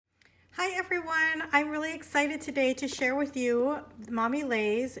Hi everyone, I'm really excited today to share with you Mommy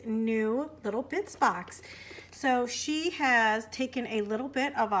Lhey's new Little Bits box. So she has taken a little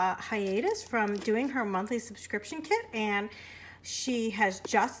bit of a hiatus from doing her monthly subscription kit, and she has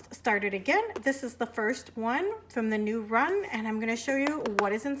just started again. This is the first one from the new run, and I'm going to show you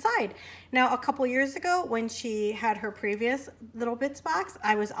what is inside. Now, a couple years ago when she had her previous Little Bits box,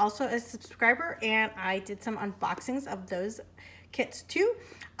 I was also a subscriber and I did some unboxings of those kits too.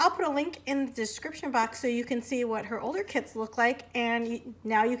 I'll put a link in the description box so you can see what her older kits look like, and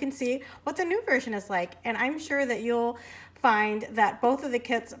now you can see what the new version is like. And I'm sure that you'll find that both of the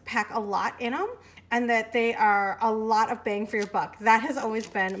kits pack a lot in them and that they are a lot of bang for your buck. That has always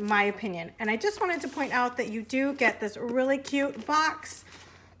been my opinion. And I just wanted to point out that you do get this really cute box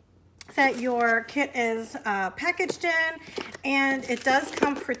that your kit is packaged in, and it does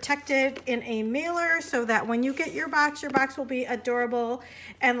come protected in a mailer so that when you get your box will be adorable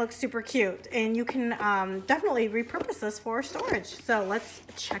and look super cute, and you can definitely repurpose this for storage. So let's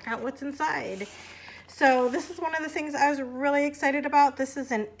check out what's inside. So this is one of the things I was really excited about. This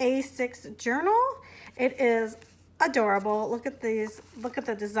is an A6 journal. It is adorable. Look at these, look at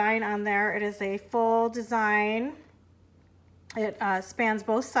the design on there. It is a full design. It spans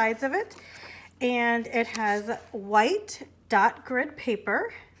both sides of it, and it has white dot grid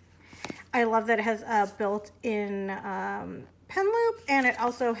paper. I love that it has a built-in pen loop, and it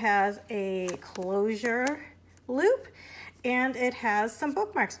also has a closure loop, and it has some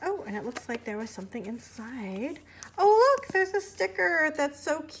bookmarks. Oh, and it looks like there was something inside. Oh, look, there's a sticker. That's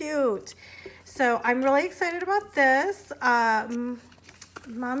so cute. So I'm really excited about this.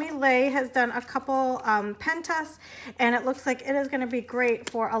 Mommy Lhey has done a couple pen tests, and it looks like it is going to be great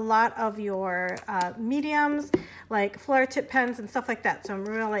for a lot of your mediums, like flare tip pens and stuff like that. So I'm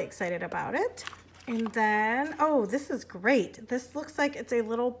really excited about it. And then, oh, this is great. This looks like it's a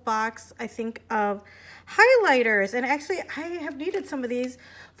little box, I think, of highlighters. And actually, I have needed some of these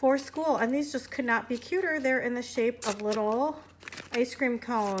for school, and these just could not be cuter. They're in the shape of little ice cream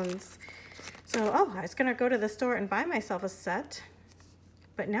cones. So, oh, I was going to go to the store and buy myself a set,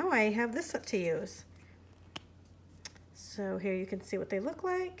 but now I have this set to use. So here you can see what they look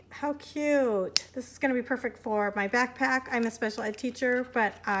like. How cute. This is going to be perfect for my backpack. I'm a special ed teacher,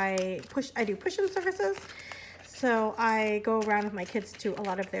 but I do push-in services. So I go around with my kids to a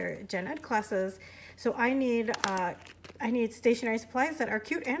lot of their gen ed classes. So I need stationery supplies that are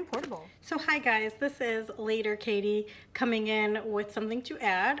cute and portable. So hi guys, this is Later Katie coming in with something to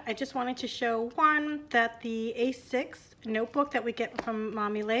add. I just wanted to show one that the A6 notebook that we get from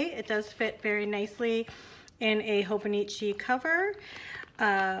Mommy Lhey, it does fit very nicely in a Hobonichi cover. You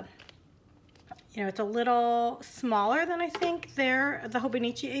know, it's a little smaller than I think the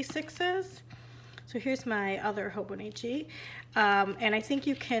Hobonichi A6 is. So here's my other Hobonichi. And I think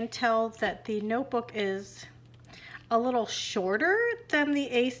you can tell that the notebook is a little shorter than the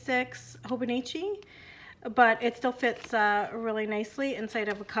A6 Hobonichi, but it still fits really nicely inside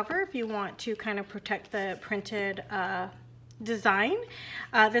of a cover if you want to kind of protect the printed design.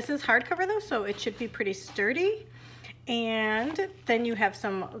 This is hardcover though, so it should be pretty sturdy. And then you have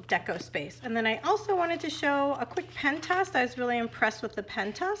some deco space. And then I also wanted to show a quick pen test. I was really impressed with the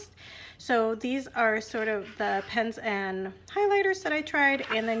pen test. So these are sort of the pens and highlighters that I tried,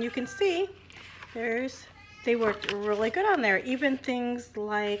 and then you can see they worked really good on there, even things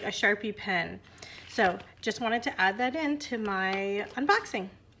like a Sharpie pen. So just wanted to add that into my unboxing.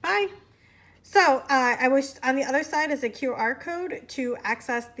 Bye. So I was on the other side is a QR code to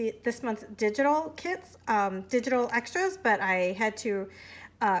access this month's digital kits, digital extras, but I had to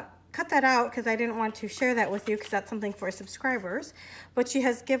cut that out because I didn't want to share that with you because that's something for subscribers. But she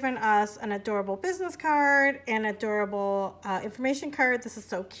has given us an adorable business card and adorable information card. This is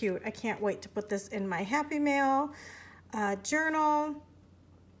so cute. I can't wait to put this in my Happy Mail journal.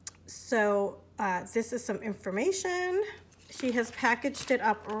 So this is some information. She has packaged it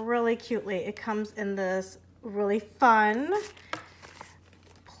up really cutely. It comes in this really fun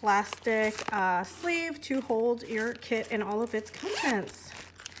plastic sleeve to hold your kit and all of its contents.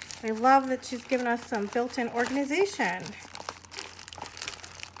 I love that she's given us some built-in organization.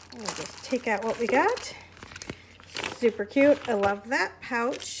 We'll just take out what we got. Super cute. I love that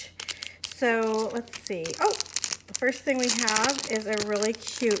pouch. So let's see. Oh, the first thing we have is a really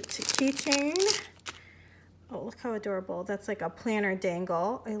cute keychain. Oh, look how adorable. That's like a planner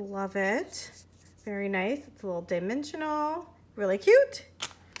dangle. I love it. Very nice. It's a little dimensional. Really cute.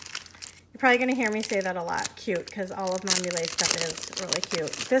 You're probably going to hear me say that a lot. Cute, because all of Mommy Lhey stuff is really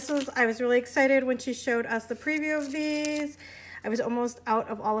cute. I was really excited when she showed us the preview of these. I was almost out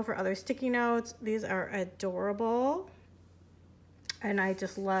of all of her other sticky notes. These are adorable. And I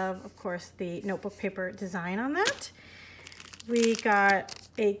just love, of course, the notebook paper design on that. We got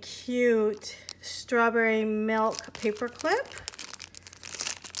a cute strawberry milk paper clip.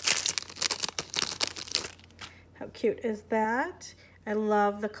 How cute is that? I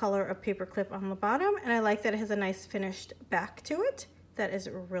love the color of paper clip on the bottom, and I like that it has a nice finished back to it. That is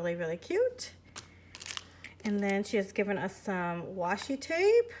really, really cute. And then she has given us some washi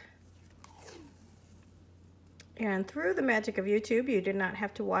tape. And through the magic of YouTube, you did not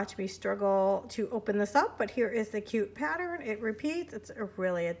have to watch me struggle to open this up, but here is the cute pattern. It repeats. It's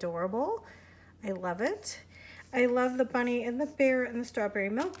really adorable. I love it. I love the bunny and the bear and the strawberry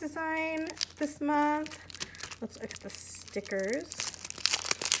milk design this month. Let's look at the stickers.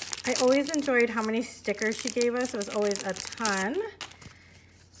 I always enjoyed how many stickers she gave us. It was always a ton.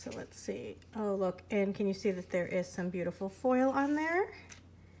 So let's see. Oh, look, and can you see that there is some beautiful foil on there?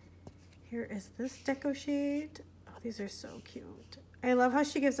 Here is this deco sheet. Oh, these are so cute. I love how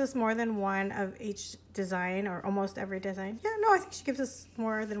she gives us more than one of each design, or almost every design. Yeah, no, I think she gives us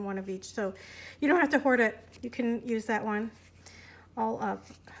more than one of each. So you don't have to hoard it. You can use that one all up.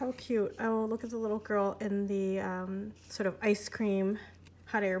 How cute. Oh, look at the little girl in the sort of ice cream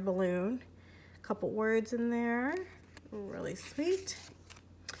hot air balloon. A couple words in there. Really sweet.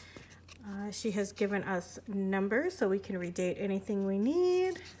 She has given us numbers so we can redate anything we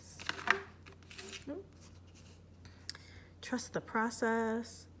need. Trust the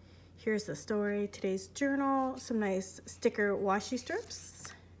process. Here's the story, today's journal, some nice sticker washi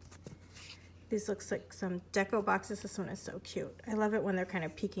strips. These looks like some deco boxes. This one is so cute. I love it when they're kind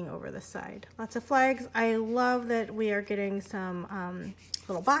of peeking over the side. Lots of flags. I love that we are getting some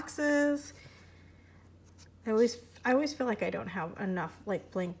little boxes. I always feel like I don't have enough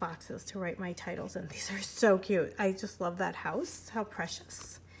like blank boxes to write my titles in. These are so cute. I just love that house. How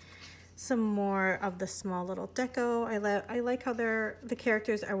precious. Some more of the small little deco. I like how the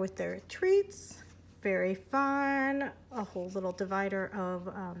characters are with their treats. Very fun. A whole little divider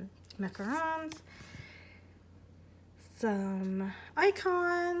of macarons. Some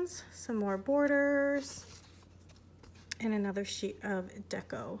icons. Some more borders. And another sheet of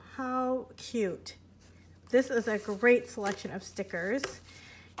deco. How cute. This is a great selection of stickers.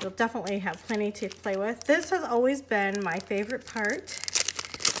 You'll definitely have plenty to play with. This has always been my favorite part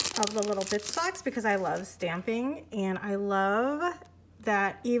of the little bits box because I love stamping, and I love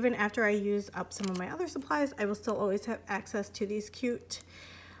that even after I use up some of my other supplies, I will still always have access to these cute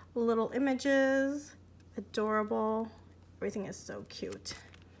little images. Adorable. Everything is so cute.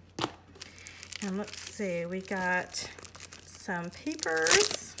 And let's see, we got some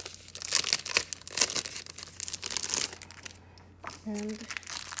papers. And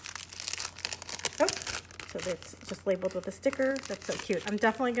oh, so it's just labeled with a sticker. That's so cute. I'm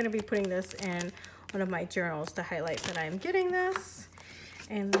definitely going to be putting this in one of my journals to highlight that I'm getting this.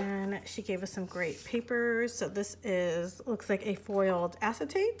 And then she gave us some great papers. So this looks like a foiled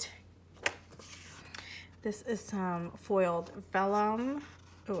acetate. This is some foiled vellum.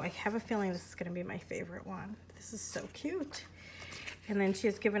 Oh, I have a feeling this is going to be my favorite one. This is so cute. And then she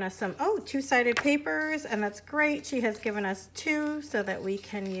has given us some, two-sided papers, and that's great. She has given us two so that we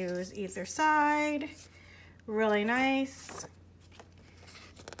can use either side. Really nice.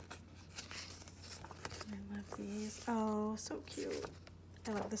 I love these. Oh, so cute.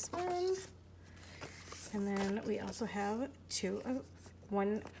 I love this one. And then we also have two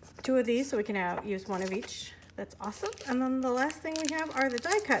of these, so we can use one of each. That's awesome. And then the last thing we have are the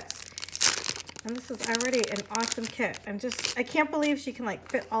die cuts. And this is already an awesome kit. I can't believe she can like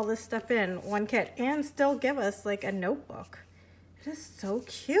fit all this stuff in one kit and still give us like a notebook. It is so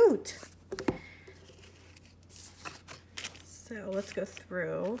cute. So let's go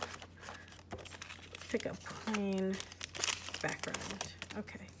through. Pick a plain background.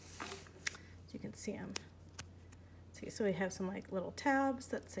 Okay, you can see them. See, so we have some like little tabs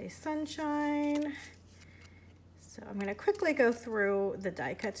that say sunshine. So I'm going to quickly go through the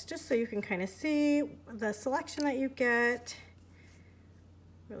die cuts just so you can kind of see the selection that you get.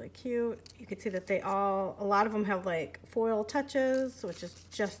 Really cute. You can see that a lot of them have like foil touches, which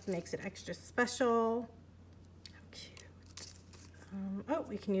just makes it extra special. How cute.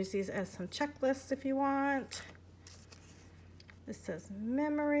 We can use these as some checklists if you want. This says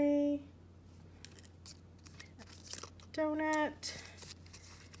memory. Donut.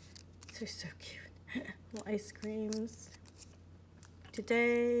 These are so cute. Little ice creams.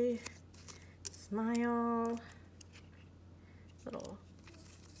 Today. Smile. Little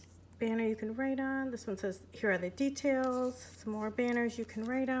banner you can write on. This one says, here are the details. Some more banners you can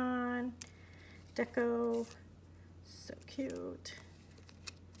write on. Deco. So cute.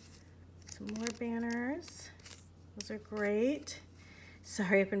 Some more banners. Those are great.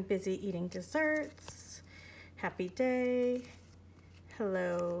 Sorry, I've been busy eating desserts. Happy day.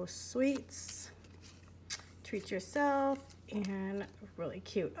 Hello, sweets. Treat yourself. And really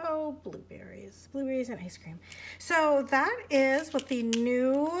cute. Oh, blueberries and ice cream. So that is what the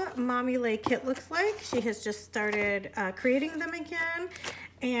new Mommy Lhey kit looks like. She has just started creating them again.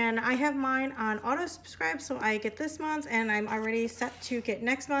 And I have mine on auto subscribe, so I get this month, and I'm already set to get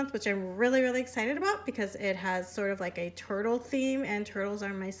next month, which I'm really, really excited about because it has sort of like a turtle theme, and turtles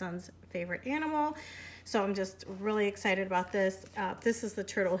are my son's favorite animal. So I'm just really excited about this. This is the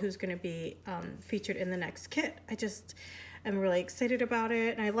turtle who's going to be featured in the next kit. I'm really excited about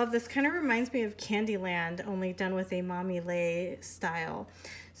it. And I love this. Kind of reminds me of Candyland, only done with a Mommy Lhey style.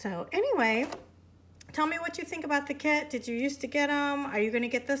 So anyway, tell me what you think about the kit. Did you used to get them? Are you going to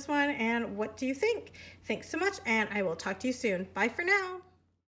get this one? And what do you think? Thanks so much, and I will talk to you soon. Bye for now.